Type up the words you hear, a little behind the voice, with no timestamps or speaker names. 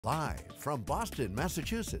Live from Boston,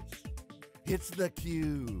 Massachusetts, it's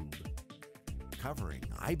theCUBE, covering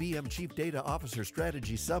IBM Chief Data Officer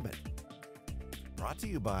Strategy Summit. Brought to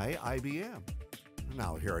you by IBM.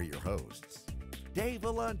 Now here are your hosts, Dave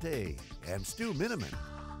Vellante and Stu Miniman.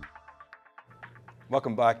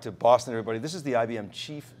 Welcome back to Boston, everybody. This is the IBM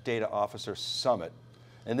Chief Data Officer Summit.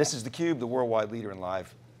 And this is theCUBE, the worldwide leader in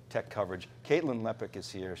live tech coverage. Caitlin Lepech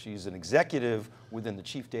is here. She's an executive within the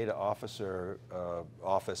Chief Data Officer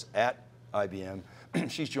office at IBM.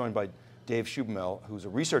 She's joined by Dave Schubmehl, who's a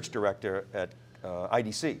research director at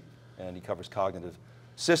IDC, and he covers cognitive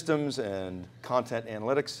systems and content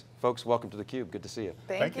analytics. Folks, welcome to theCUBE, good to see you.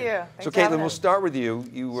 Thank you. So Caitlin, we'll start with you.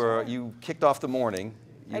 You kicked off the morning.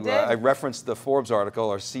 I did. I referenced the Forbes article,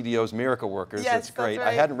 our CDO's miracle workers. Yes, that's great. that's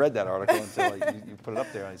right. I hadn't read that article until you put it up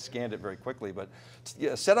there. I scanned it very quickly, but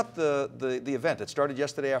yeah, set up the event. It started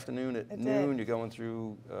yesterday afternoon at noon. You're going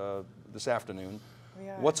through this afternoon.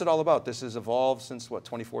 What's it all about? This has evolved since what,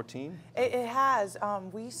 2014? It has.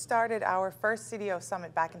 We started our first CDO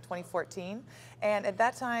Summit back in 2014, and at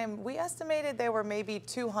that time we estimated there were maybe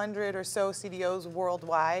 200 or so CDOs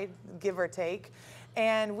worldwide, give or take.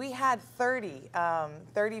 And we had 30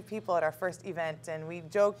 people at our first event, and we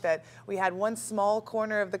joked that we had one small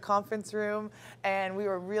corner of the conference room, and we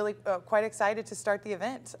were really quite excited to start the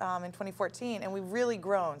event in 2014, and we've really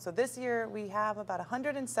grown. So this year we have about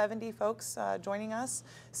 170 folks joining us,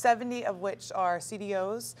 70 of which are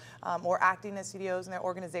CDOs or acting as CDOs in their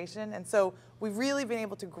organization. And so we've really been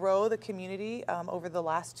able to grow the community over the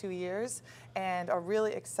last 2 years, and are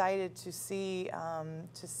really excited to see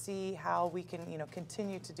how we can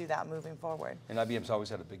continue to do that moving forward. And IBM's always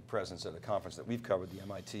had a big presence at a conference that we've covered, the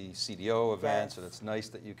MIT CDO events, and it's nice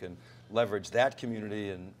that you can leverage that community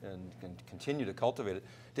and continue to cultivate it.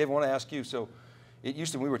 Dave, I want to ask you, so it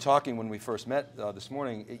used to, we were talking when we first met this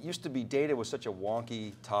morning, it used to be data was such a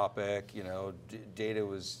wonky topic, data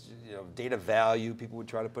was, data value, people would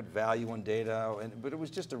try to put value on data, but it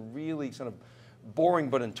was just a really sort of boring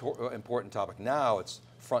but important topic. Now it's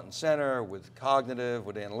front and center with cognitive,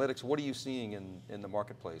 with analytics. What are you seeing in the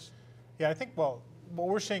marketplace? Yeah, I think, well, what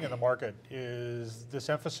we're seeing in the market is this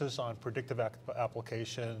emphasis on predictive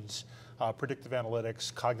applications, predictive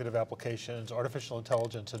analytics, cognitive applications, artificial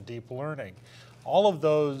intelligence, and deep learning. All of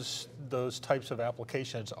those types of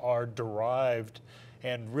applications are derived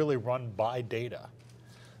and really run by data.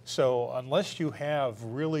 So unless you have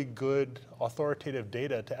really good authoritative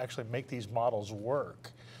data to actually make these models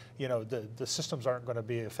work, the systems aren't going to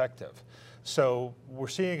be effective. So we're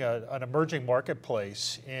seeing an emerging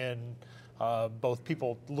marketplace in both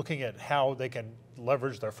people looking at how they can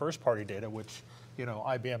leverage their first-party data, which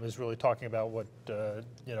IBM is really talking about what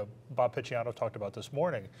Bob Picciano talked about this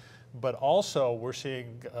morning. But also we're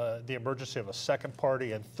seeing the emergence of a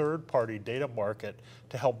second-party and third-party data market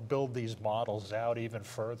to help build these models out even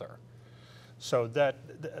further. So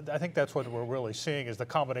I think that's what we're really seeing, is the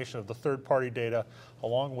combination of the third-party data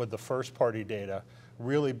along with the first-party data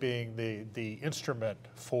really being the instrument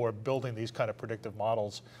for building these kind of predictive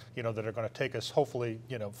models that are going to take us hopefully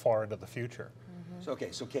far into the future.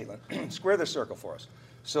 Mm-hmm. So Caitlin, square the circle for us.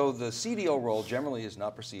 So the CDO role generally is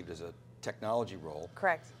not perceived as a technology role.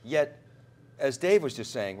 Correct. Yet, as Dave was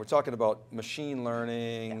just saying, we're talking about machine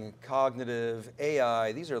learning, cognitive,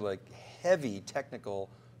 AI, these are like heavy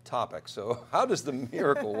technical topics. So how does the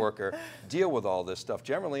miracle worker deal with all this stuff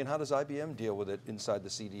generally, and how does IBM deal with it inside the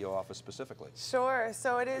CDO office specifically? Sure,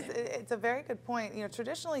 so it's a very good point.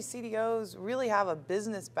 Traditionally CDOs really have a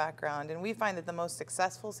business background, and we find that the most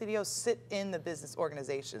successful CDOs sit in the business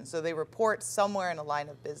organization. So they report somewhere in a line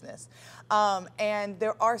of business. And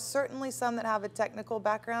there are certainly some that have a technical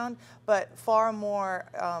background, but far more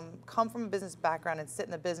come from a business background and sit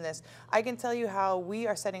in the business. I can tell you how we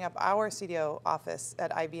are setting up our CDO office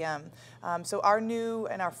at IBM. So our new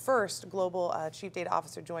and our first global Chief Data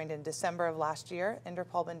Officer joined in December of last year,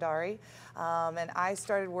 Inderpal Bhandari, and I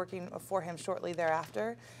started working for him shortly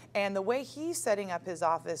thereafter. And the way he's setting up his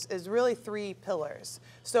office is really 3 pillars.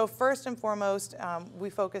 So first and foremost, we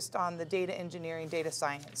focused on the data engineering, data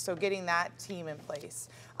science, so getting that team in place.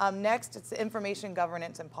 Next, it's the information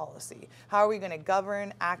governance and policy. How are we going to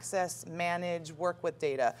govern, access, manage, work with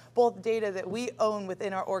data? Both data that we own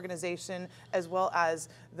within our organization, as well as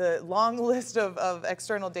the long list of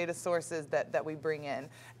external data sources that we bring in.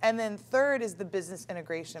 And then third is the business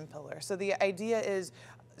integration pillar. So the idea is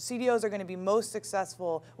CDOs are going to be most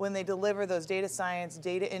successful when they deliver those data science,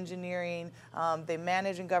 data engineering, they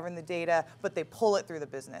manage and govern the data, but they pull it through the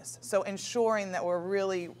business. So ensuring that we're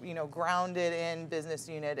really, grounded in business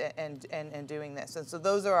unit and doing this. And so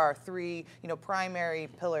those are our three, primary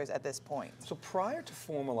pillars at this point. So prior to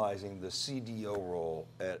formalizing the CDO role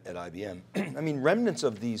at IBM, I mean, remnants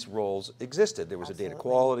of these roles existed. There was a data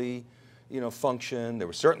quality, function. There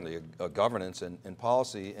was certainly a governance and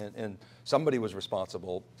policy, and somebody was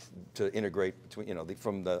responsible to integrate between,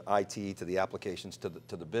 from the IT to the applications to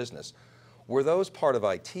the business. Were those part of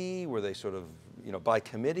IT? Were they sort of, by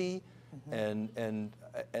committee? Mm-hmm.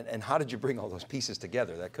 And how did you bring all those pieces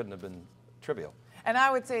together? That couldn't have been trivial. And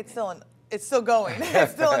I would say it's still going.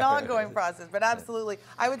 It's still an ongoing process, but absolutely.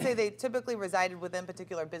 I would say they typically resided within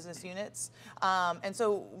particular business units. And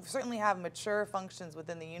so certainly have mature functions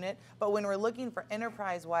within the unit, but when we're looking for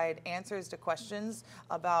enterprise-wide answers to questions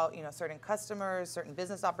about certain customers, certain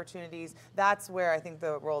business opportunities, that's where I think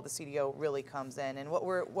the role of the CDO really comes in. And what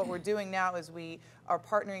we're doing now is we are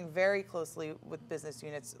partnering very closely with business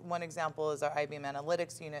units. One example is our IBM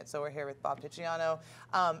Analytics unit, so we're here with Bob Ticciano,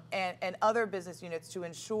 and other business units to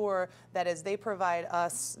ensure that as they provide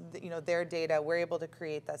us their data, we're able to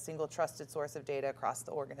create that single trusted source of data across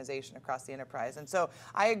the organization, across the enterprise. And so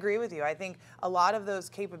I agree with you. I think a lot of those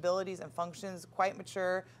capabilities and functions quite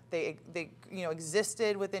mature. They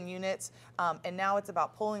existed within units, and now it's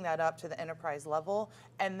about pulling that up to the enterprise level.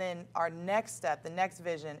 And then our next step, the next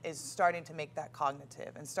vision, is starting to make that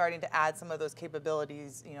cognitive and starting to add some of those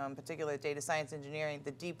capabilities, in particular data science engineering,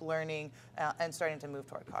 the deep learning, and starting to move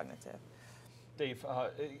toward cognitive. Dave, I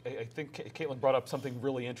think Caitlin brought up something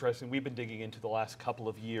really interesting we've been digging into the last couple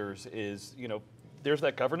of years is, there's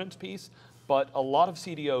that governance piece, but a lot of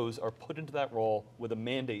CDOs are put into that role with a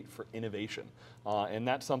mandate for innovation. And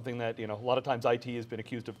that's something that, a lot of times IT has been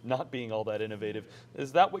accused of not being all that innovative.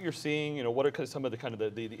 Is that what you're seeing? What are some of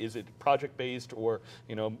the is it project-based or,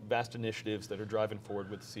 vast initiatives that are driving forward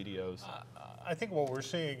with CDOs? I think what we're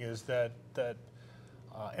seeing is that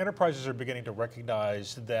enterprises are beginning to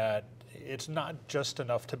recognize that it's not just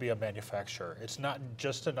enough to be a manufacturer. It's not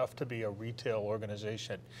just enough to be a retail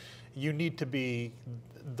organization. You need to be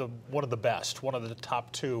one of the best, one of the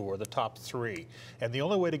top 2 or the top 3. And the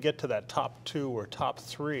only way to get to that top 2 or top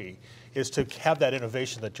 3 is to have that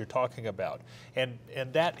innovation that you're talking about. And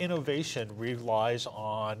that innovation relies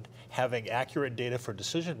on having accurate data for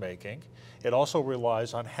decision making. It also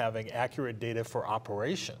relies on having accurate data for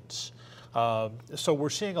operations. So we're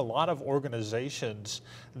seeing a lot of organizations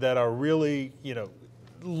that are really,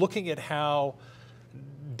 looking at how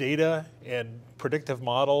data and predictive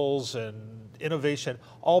models and innovation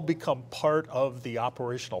all become part of the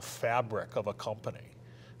operational fabric of a company.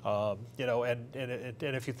 And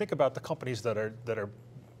if you think about the companies that are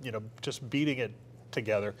just beating it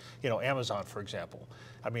together, Amazon, for example.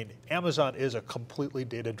 I mean, Amazon is a completely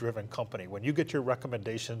data-driven company. When you get your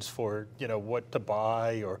recommendations for, what to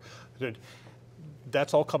buy,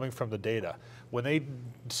 that's all coming from the data. When they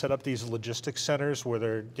set up these logistics centers where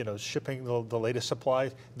they're, shipping the latest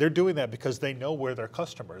supplies, they're doing that because they know where their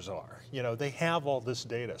customers are. They have all this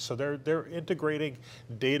data, so they're integrating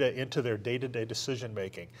data into their day-to-day decision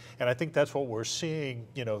making, and I think that's what we're seeing,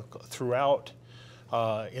 throughout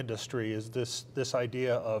industry is this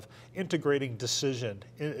idea of integrating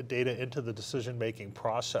data into the decision-making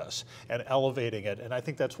process and elevating it. And I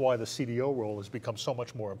think that's why the CDO role has become so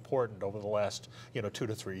much more important over the last 2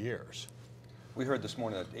 to 3 years. We heard this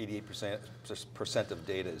morning that 88% of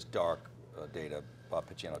data is dark data. Bob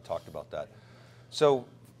Ticciano talked about that. So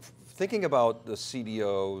thinking about the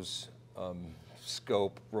CDO's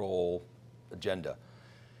scope, role, agenda,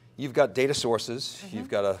 you've got data sources, you've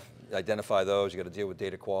got to identify those, you've got to deal with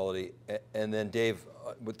data quality, and then Dave,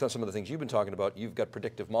 with some of the things you've been talking about, you've got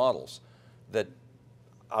predictive models that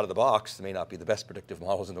out of the box may not be the best predictive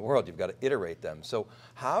models in the world, you've got to iterate them. So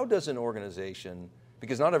how does an organization,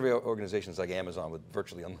 because not every organization is like Amazon with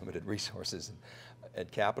virtually unlimited resources and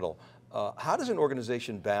capital, how does an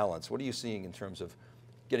organization balance, what are you seeing in terms of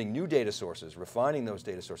getting new data sources, refining those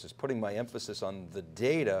data sources, putting my emphasis on the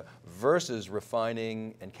data versus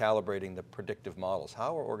refining and calibrating the predictive models?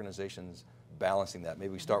 How are organizations balancing that?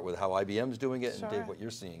 Maybe we start with how IBM's doing it, and Dave, what you're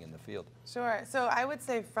seeing in the field. Sure, so I would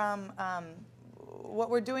say from what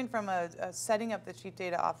we're doing from a setting up the Chief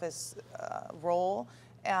Data Office role,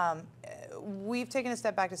 we've taken a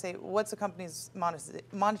step back to say, what's the company's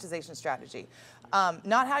monetization strategy?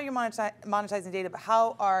 Not how you're monetizing data, but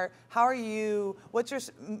what's your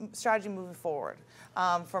strategy moving forward?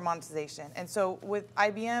 for monetization. And so with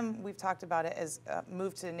IBM, we've talked about it as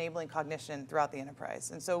move to enabling cognition throughout the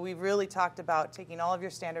enterprise. And so we've really talked about taking all of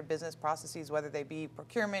your standard business processes, whether they be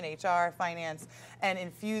procurement, HR, finance, and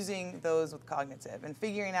infusing those with cognitive and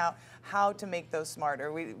figuring out how to make those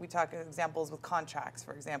smarter. We talk examples with contracts,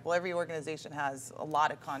 for example. Every organization has a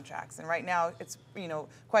lot of contracts, and right now it's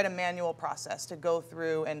quite a manual process to go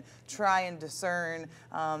through and try and discern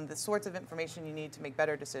the sorts of information you need to make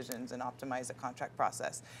better decisions and optimize a contract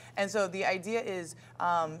process. And so the idea is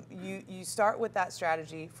you start with that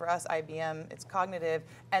strategy. For us, IBM, it's cognitive,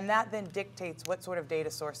 and that then dictates what sort of data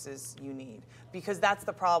sources you need, because that's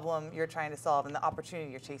the problem you're trying to solve and the opportunity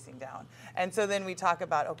you're chasing down. And so then we talk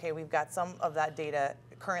about, okay, we've got some of that data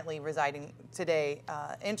currently residing today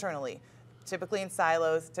internally, typically in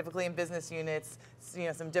silos, typically in business units,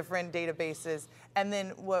 some different databases. And then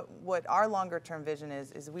what our longer term vision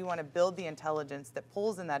is we want to build the intelligence that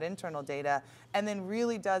pulls in that internal data and then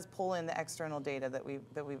really does pull in the external data that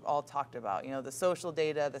we've all talked about. The social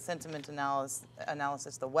data, the sentiment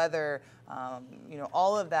analysis, the weather,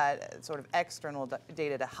 all of that sort of external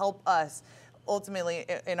data to help us. Ultimately,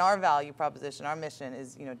 in our value proposition, our mission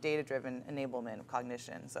is data-driven enablement of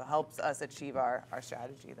cognition. So it helps us achieve our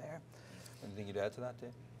strategy there. Anything you'd add to that,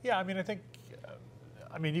 Dave? Yeah, I mean, I think,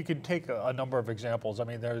 you can take a number of examples. I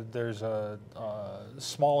mean, there's a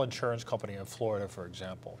small insurance company in Florida, for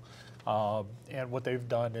example. And what they've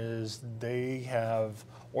done is they have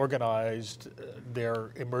organized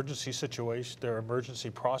their emergency situation, their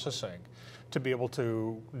emergency processing, to be able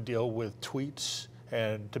to deal with tweets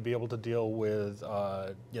and to be able to deal with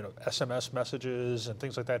SMS messages and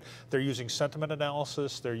things like that. They're using sentiment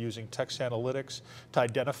analysis, they're using text analytics to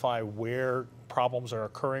identify where problems are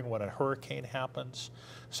occurring when a hurricane happens.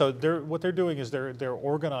 So what they're doing is they're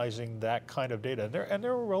organizing that kind of data. And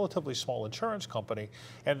they're a relatively small insurance company,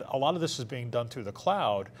 and a lot of this is being done through the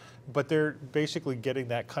cloud, but they're basically getting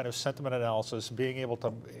that kind of sentiment analysis, being able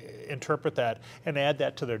to interpret that and add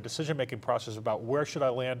that to their decision-making process about where should I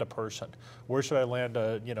land a person, where should I land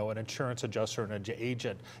an insurance adjuster and an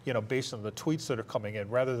agent, based on the tweets that are coming in,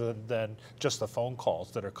 rather than just the phone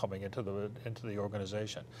calls that are coming into the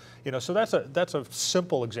organization. So that's a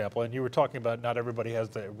simple example. And you were talking about not everybody has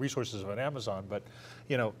the resources of an Amazon, but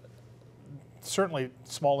certainly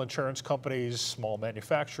small insurance companies, small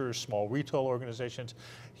manufacturers, small retail organizations,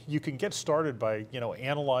 you can get started by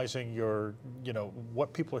analyzing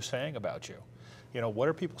what people are saying about you. What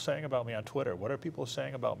are people saying about me on Twitter? What are people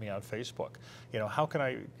saying about me on Facebook? How can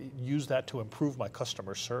I use that to improve my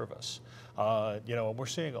customer service? And we're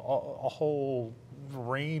seeing a whole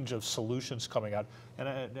range of solutions coming out,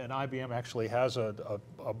 and IBM actually has a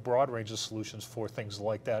broad range of solutions for things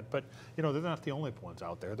like that. But they're not the only ones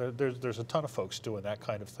out there. There's a ton of folks doing that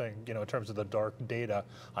kind of thing. In terms of the dark data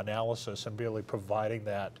analysis and really providing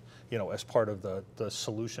that as part of the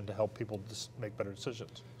solution to help people just make better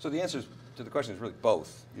decisions. So the answer to the question is really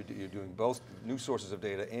both. You're doing both new sources of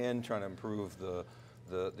data and trying to improve the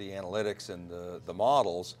analytics and the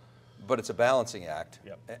models. But it's a balancing act.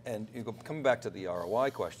 Yep. And coming back to the ROI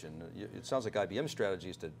question, it sounds like IBM's strategy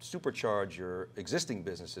is to supercharge your existing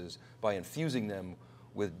businesses by infusing them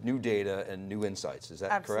with new data and new insights. Is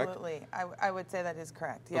that correct? Absolutely. I would say that is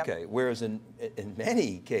correct. Yep. Okay, whereas in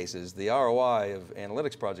many cases, the ROI of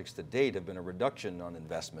analytics projects to date have been a reduction on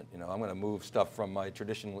investment. I'm going to move stuff from my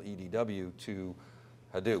traditional EDW to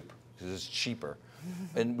Hadoop, because it's cheaper.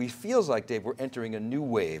 And we feels like, Dave, we're entering a new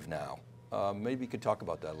wave now. Maybe you could talk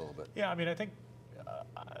about that a little bit. Yeah,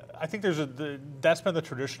 I think that's been the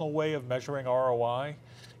traditional way of measuring ROI,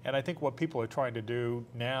 and I think what people are trying to do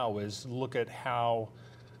now is look at how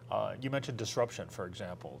you mentioned disruption, for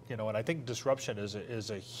example, and I think disruption is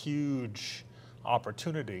a huge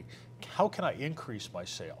opportunity. How can I increase my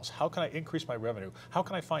sales? How can I increase my revenue? How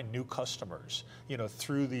can I find new customers,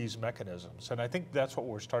 through these mechanisms? And I think that's what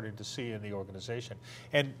we're starting to see in the organization.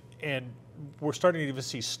 And we're starting to even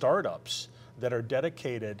see startups that are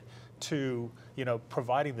dedicated to,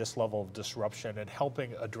 providing this level of disruption and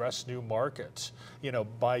helping address new markets,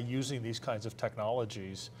 by using these kinds of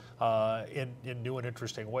technologies in new and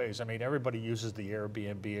interesting ways. I mean, everybody uses the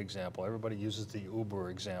Airbnb example. Everybody uses the Uber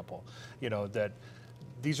example, that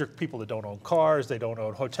these are people that don't own cars, they don't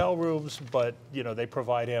own hotel rooms, but they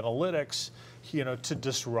provide analytics, to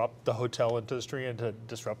disrupt the hotel industry and to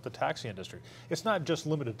disrupt the taxi industry. It's not just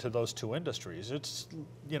limited to those two industries. It's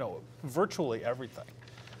virtually everything.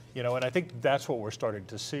 And I think that's what we're starting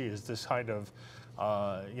to see is this kind of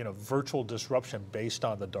virtual disruption based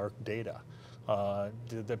on the dark data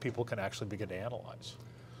that people can actually begin to analyze.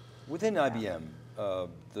 Within IBM,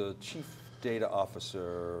 the Chief Data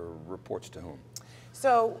Officer reports to whom?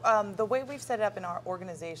 So the way we've set it up in our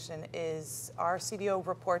organization is our CDO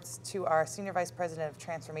reports to our Senior Vice President of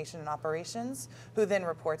Transformation and Operations, who then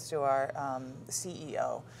reports to our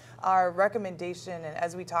CEO. Our recommendation, and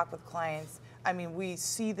as we talk with clients, I mean, we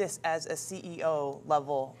see this as a CEO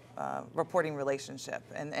level reporting relationship,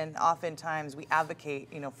 and oftentimes we advocate,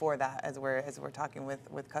 for that as we're talking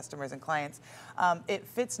with customers and clients. It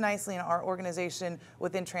fits nicely in our organization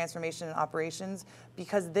within transformation and operations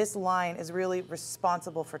because this line is really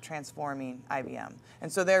responsible for transforming IBM,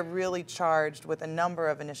 and so they're really charged with a number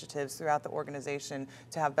of initiatives throughout the organization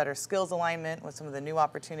to have better skills alignment with some of the new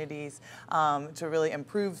opportunities, to really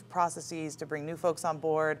improve processes, to bring new folks on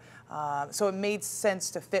board. So it made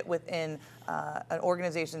sense to fit within an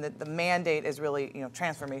organization that the mandate is really,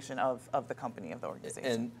 transformation of the company, of the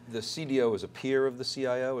organization. And the CDO is a peer of the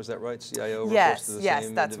CIO, is that right? CIO reports Yes, to the yes,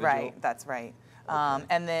 same that's individual? right, that's right. Okay.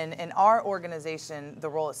 And then in our organization, the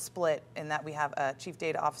role is split in that we have a Chief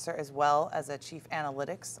Data Officer as well as a Chief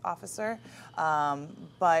Analytics Officer.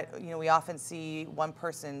 But we often see one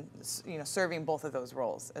person, serving both of those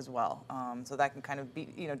roles as well. So that can kind of be,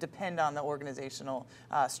 depend on the organizational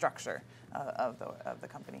structure of the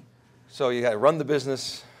company. So you got to run the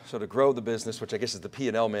business, sort of grow the business, which I guess is the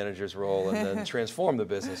P&L manager's role, and then transform the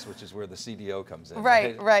business, which is where the CDO comes in.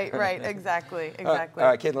 Right, exactly. All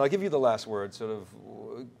right, Caitlin, I'll give you the last word. Sort of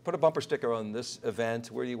put a bumper sticker on this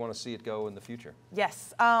event. Where do you want to see it go in the future?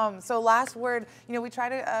 Yes. So last word, we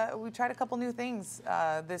tried a couple new things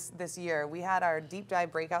this year. We had our deep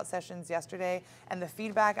dive breakout sessions yesterday, and the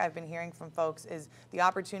feedback I've been hearing from folks is the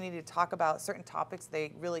opportunity to talk about certain topics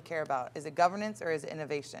they really care about. Is it governance or is it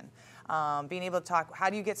innovation? Being able to talk, how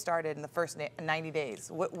do you get started in the first 90 days?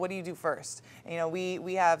 What do you do first?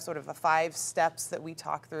 We have sort of 5 steps that we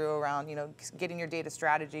talk through around, getting your data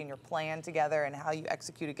strategy and your plan together and how you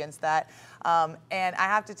execute against that. And I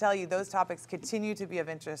have to tell you, those topics continue to be of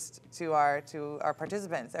interest to our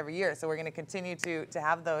participants every year. So we're going to continue to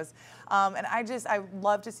have those. And I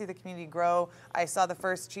love to see the community grow. I saw the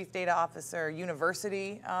first Chief Data Officer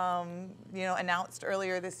University, announced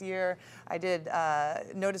earlier this year. I did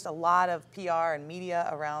noticed a lot of PR and media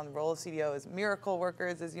around the role of CDO as miracle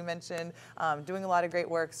workers, as you mentioned, doing a lot of great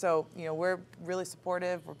work. So, we're really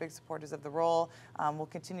supportive. We're big supporters of the role. We'll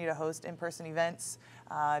continue to host in-person events,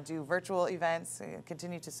 do virtual events,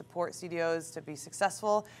 continue to support CDOs to be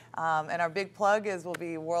successful. And our big plug will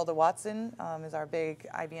be World of Watson, is our big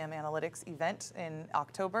IBM Analytics event in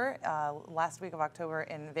October, last week of October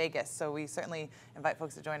in Vegas. So we certainly invite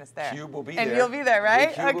folks to join us there. CUBE will be and there. you'll be there,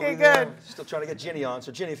 right? CUBE Okay, will be there. good. Still trying to get Ginny on.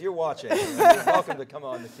 So Ginny, if you're watching, you're welcome to come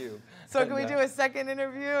on theCUBE. So can we do a second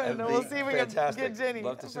interview, and we'll see if we can get Ginny.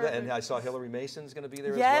 Love to see that. And I saw Hillary Mason's going to be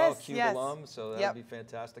there yes, as well, CUBE yes. alum, so that would be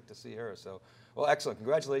fantastic to see her. So, well, excellent.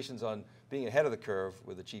 Congratulations on being ahead of the curve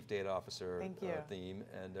with the Chief Data Officer theme,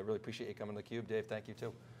 and I really appreciate you coming to theCUBE. Dave, thank you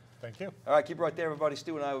too. Thank you. All right, keep it right there, everybody.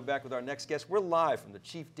 Stu and I will be back with our next guest. We're live from the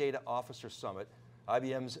Chief Data Officer Summit,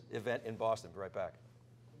 IBM's event in Boston. Be right back.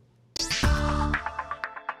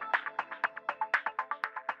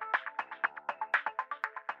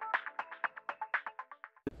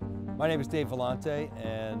 My name is Dave Vellante,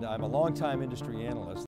 and I'm a longtime industry analyst.